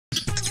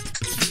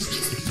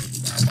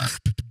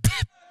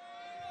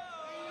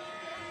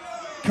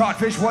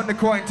Codfish won the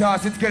coin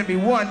toss. It's gonna be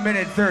 1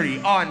 minute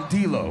 30 on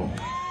D-Lo.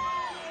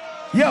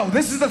 Yo,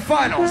 this is the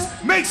finals.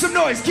 Make some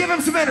noise, give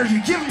him some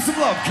energy, give him some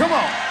love, come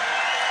on.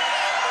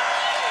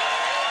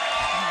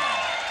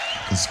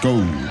 Let's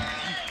go.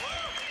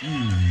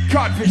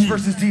 Codfish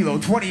versus D-Lo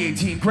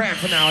 2018 grand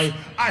finale.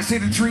 I say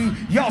the 3,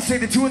 y'all say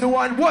the 2 and the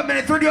 1. 1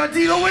 minute 30 on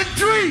D-Lo in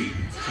 3.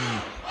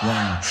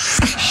 Wow.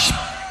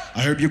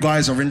 I hope you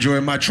guys are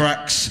enjoying my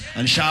tracks,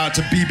 and shout out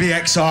to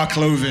BBXR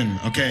Clothing,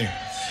 okay?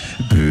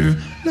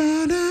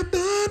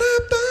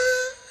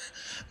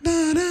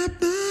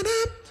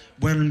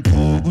 When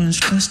Paul was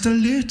just a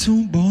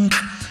little boy,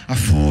 I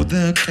thought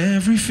that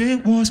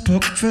everything was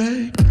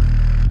perfect.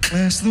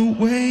 That's the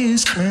way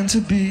it's meant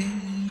to be.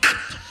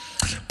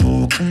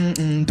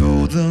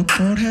 Though the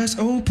crowd has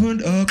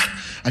opened up,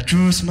 I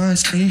just might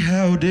see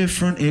how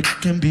different it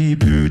can be.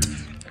 But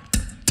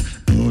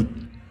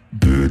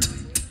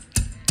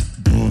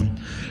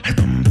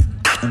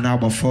and now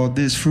I thought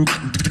this through.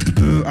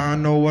 I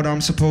know what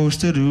I'm supposed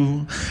to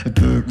do.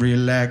 But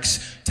relax,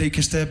 take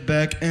a step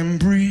back and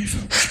breathe.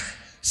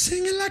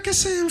 Sing it like a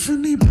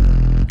symphony.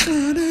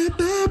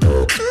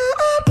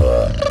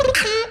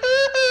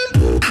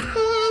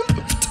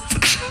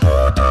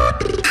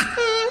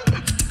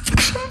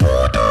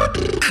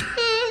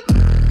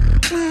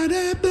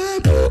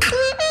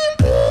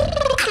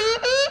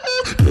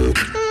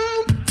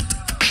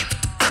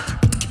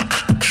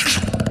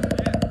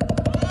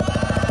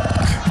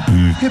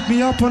 Hit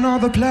me up on all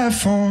the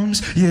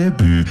platforms, yeah,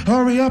 boo.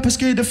 Hurry up and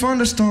skate the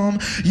thunderstorm,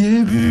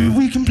 yeah, boo.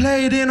 We can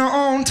play it in our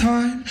own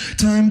time,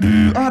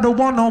 boo. I don't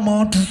want no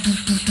more.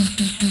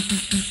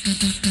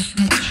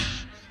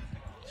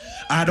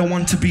 I don't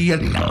want to be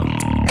alone.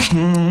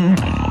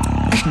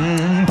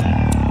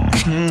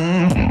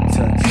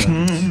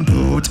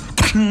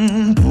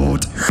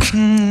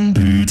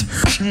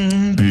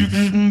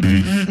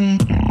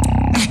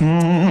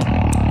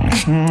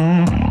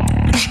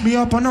 Me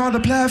up on all the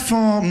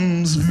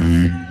platforms.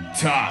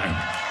 Time.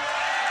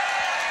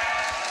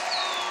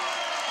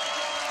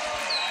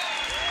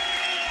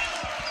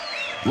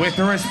 With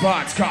the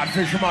response,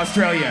 Codfish from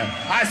Australia.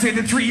 I say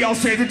the 3, y'all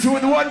say the 2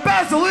 and the 1.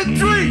 Basil in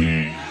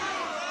 3.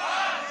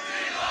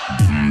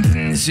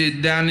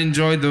 Sit down,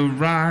 enjoy the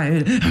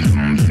ride.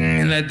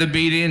 Let the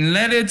beat in,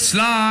 let it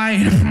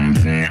slide.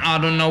 I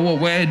don't know what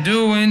we're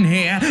doing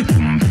here.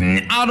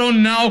 I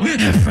don't know.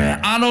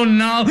 I don't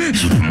know. I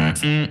don't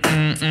know.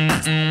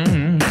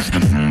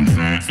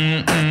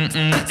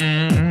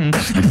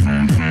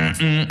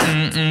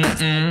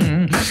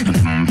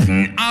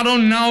 I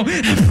don't know.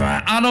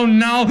 I don't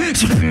know.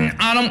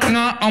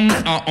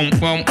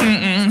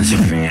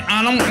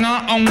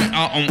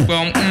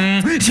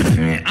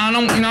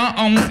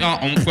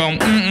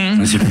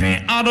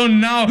 I don't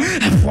know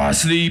why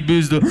sleep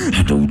is the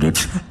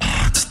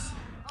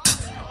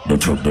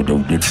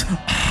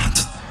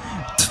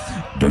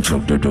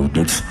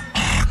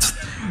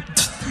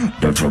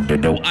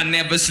I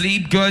never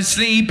sleep, cause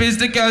sleep is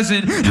the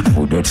cousin.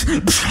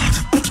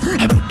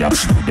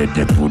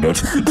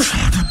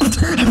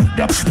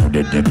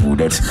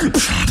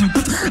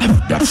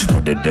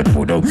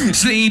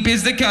 Sleep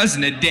is the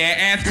cousin of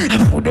death.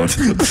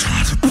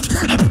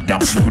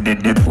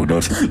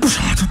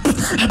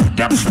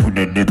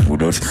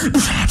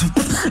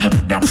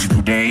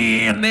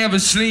 I never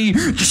sleep,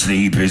 just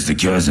sleep is the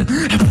cousin.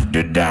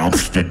 Down,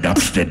 stand up,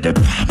 stand up.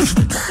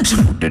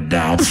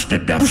 Down,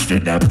 stand up,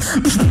 stand up.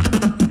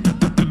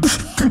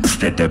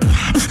 Stand up,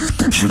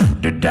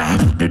 down,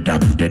 stand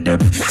up, stand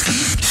up.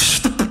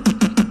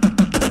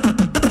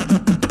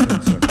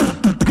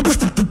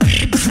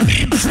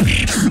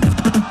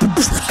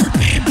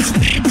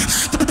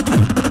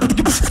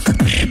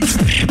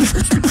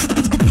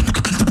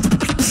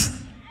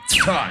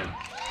 Time.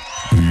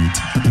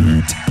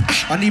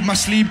 I need my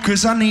sleep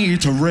cause I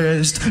need to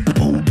rest.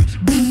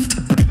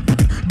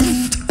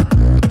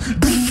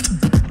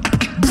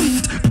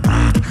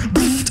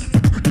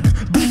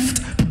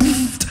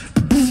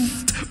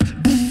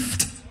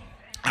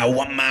 I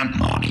want my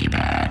money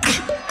back.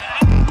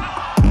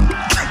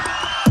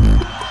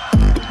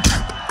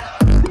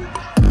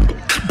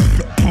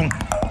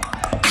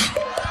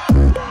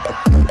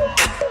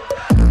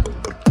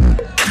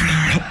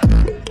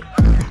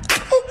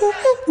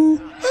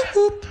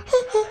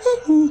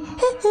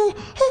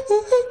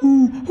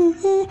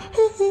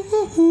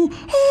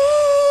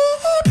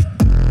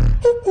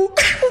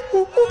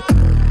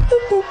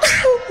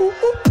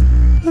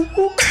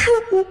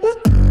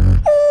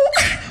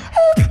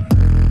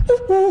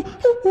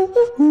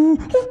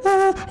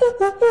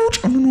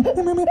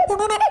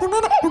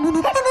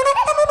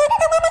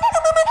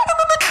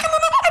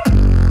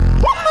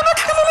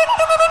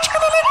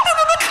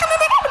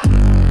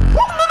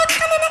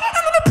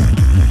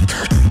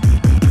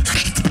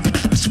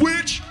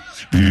 Switch.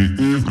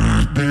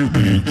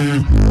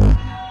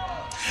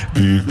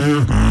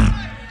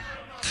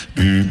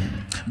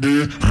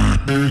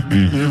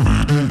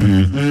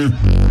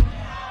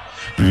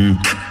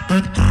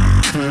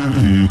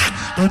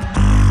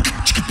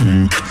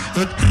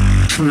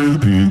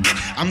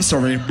 I'm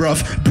sorry,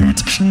 rough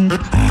beat.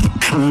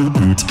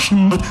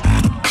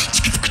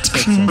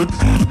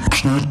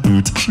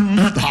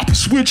 Hop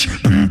switch.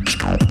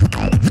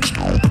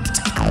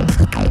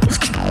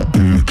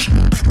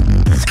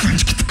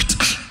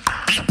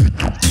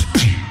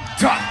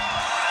 Time.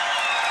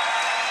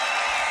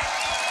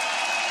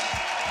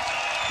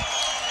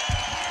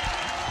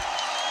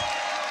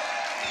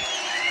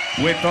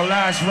 With the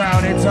last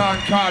round, it's on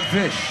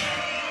Codfish.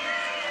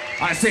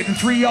 I say the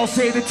 3, y'all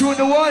say the 2 and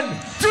the 1.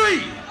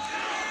 3!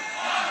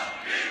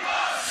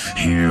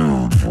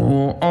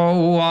 Oh,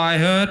 oh, I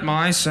hurt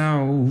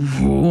myself.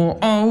 Oh,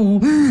 oh,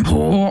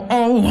 oh,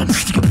 oh,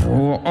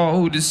 oh,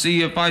 oh, to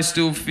see if I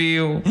still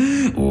feel.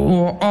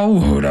 Oh,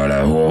 oh,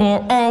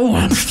 oh,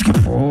 oh,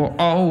 oh,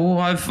 oh,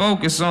 I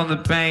focus on the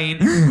pain.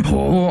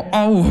 Oh,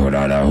 oh,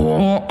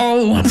 oh,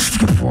 oh,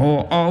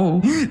 oh,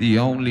 oh, the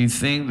only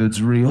thing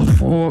that's real.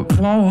 Oh, oh,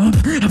 oh,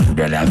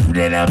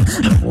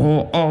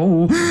 oh,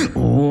 oh,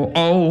 oh,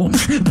 oh,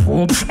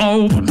 what's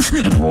open,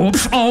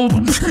 what's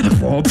open,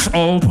 what's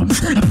open,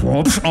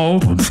 what's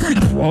open,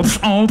 what's open, what's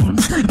open,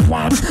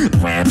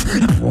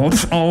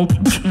 what's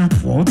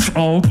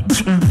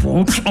open,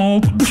 what's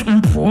open,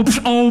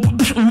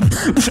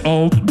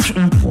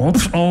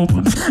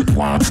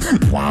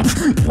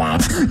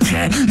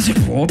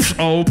 what's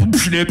open,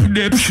 snip,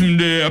 snip,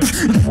 snip,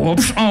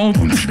 what's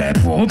open, snip,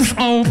 what's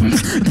open,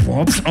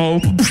 what's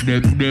open,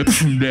 snip, snip,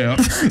 snip,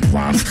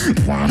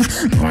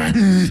 what,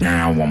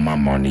 now I want my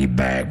money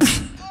back.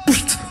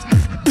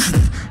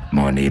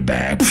 Money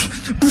back,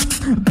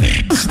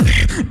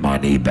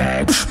 money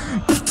back,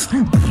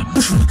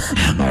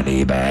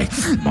 money back,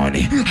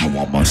 money. I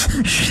want my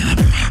shit.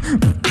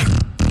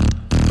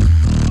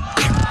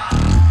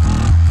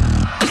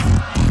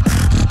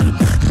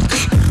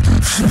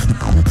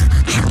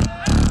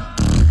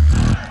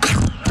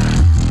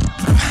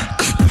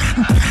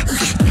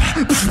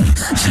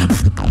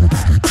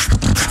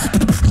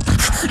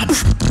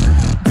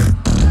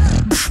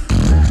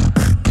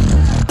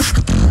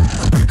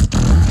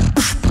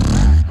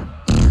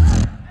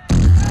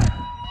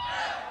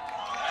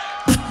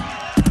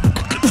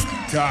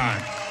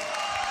 Time.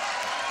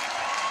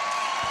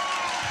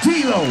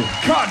 Tilo,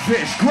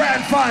 Codfish,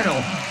 Grand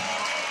Final,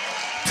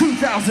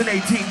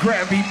 2018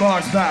 Grand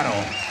Beatbox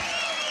Battle.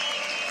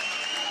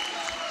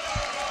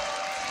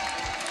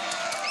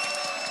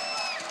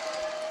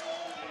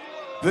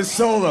 The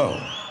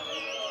Solo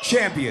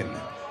Champion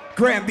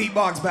Grand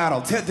Beatbox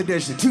Battle, 10th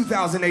edition,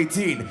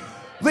 2018.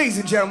 Ladies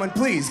and gentlemen,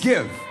 please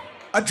give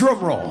a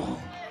drum roll.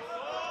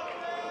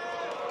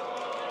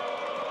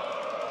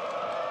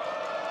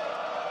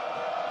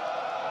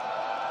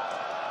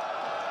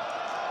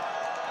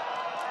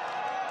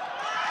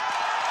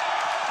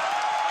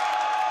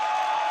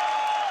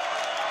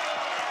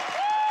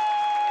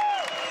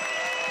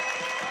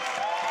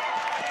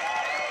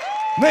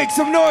 Make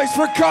some noise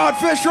for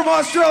Codfish from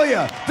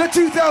Australia, the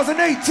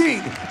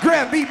 2018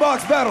 Grand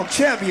Beatbox Battle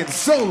Champion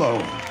Solo.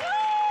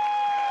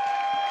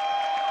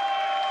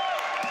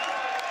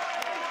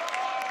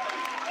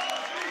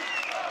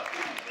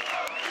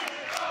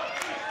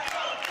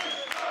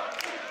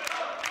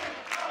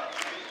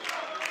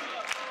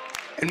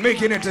 And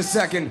making it to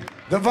second,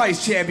 the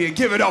Vice Champion.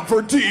 Give it up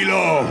for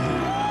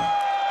Tilo.